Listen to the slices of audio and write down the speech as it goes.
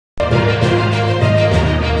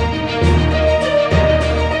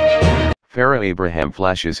Farrah Abraham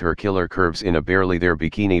flashes her killer curves in a barely there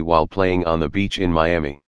bikini while playing on the beach in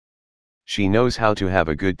Miami. She knows how to have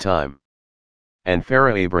a good time. And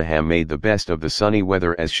Farrah Abraham made the best of the sunny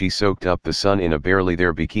weather as she soaked up the sun in a barely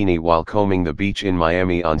there bikini while combing the beach in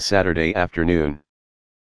Miami on Saturday afternoon.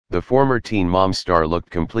 The former Teen Mom star looked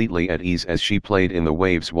completely at ease as she played in the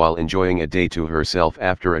waves while enjoying a day to herself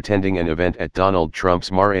after attending an event at Donald Trump's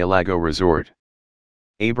Mar-a-Lago resort.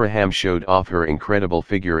 Abraham showed off her incredible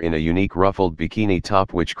figure in a unique ruffled bikini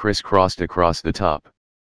top which crisscrossed across the top.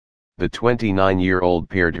 The 29-year-old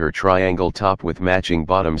paired her triangle top with matching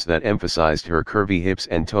bottoms that emphasized her curvy hips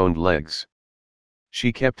and toned legs.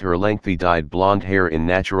 She kept her lengthy dyed blonde hair in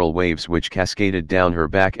natural waves which cascaded down her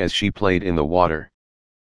back as she played in the water.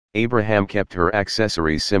 Abraham kept her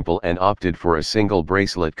accessories simple and opted for a single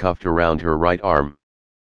bracelet cuffed around her right arm.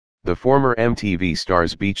 The former MTV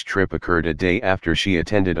star's beach trip occurred a day after she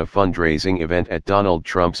attended a fundraising event at Donald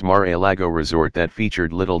Trump's Mar-a-Lago resort that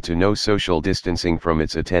featured little to no social distancing from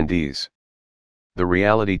its attendees. The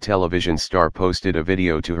reality television star posted a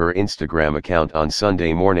video to her Instagram account on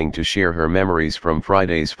Sunday morning to share her memories from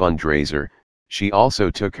Friday's fundraiser. She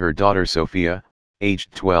also took her daughter Sophia,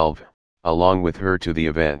 aged 12, along with her to the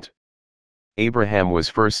event. Abraham was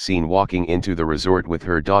first seen walking into the resort with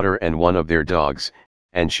her daughter and one of their dogs,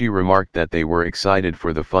 and she remarked that they were excited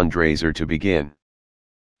for the fundraiser to begin.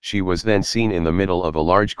 She was then seen in the middle of a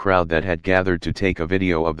large crowd that had gathered to take a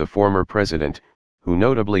video of the former president, who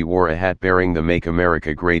notably wore a hat bearing the Make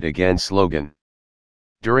America Great Again slogan.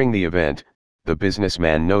 During the event, the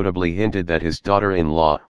businessman notably hinted that his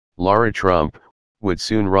daughter-in-law, Lara Trump, would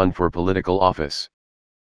soon run for political office.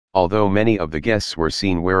 Although many of the guests were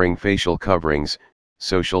seen wearing facial coverings,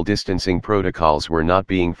 social distancing protocols were not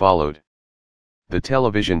being followed. The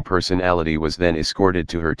television personality was then escorted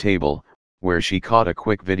to her table, where she caught a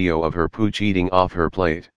quick video of her pooch eating off her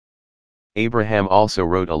plate. Abraham also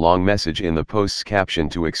wrote a long message in the post's caption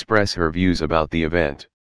to express her views about the event.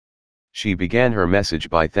 She began her message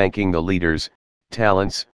by thanking the leaders,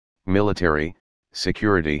 talents, military,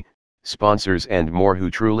 security, sponsors and more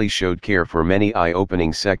who truly showed care for many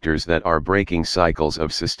eye-opening sectors that are breaking cycles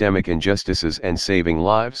of systemic injustices and saving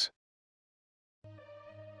lives.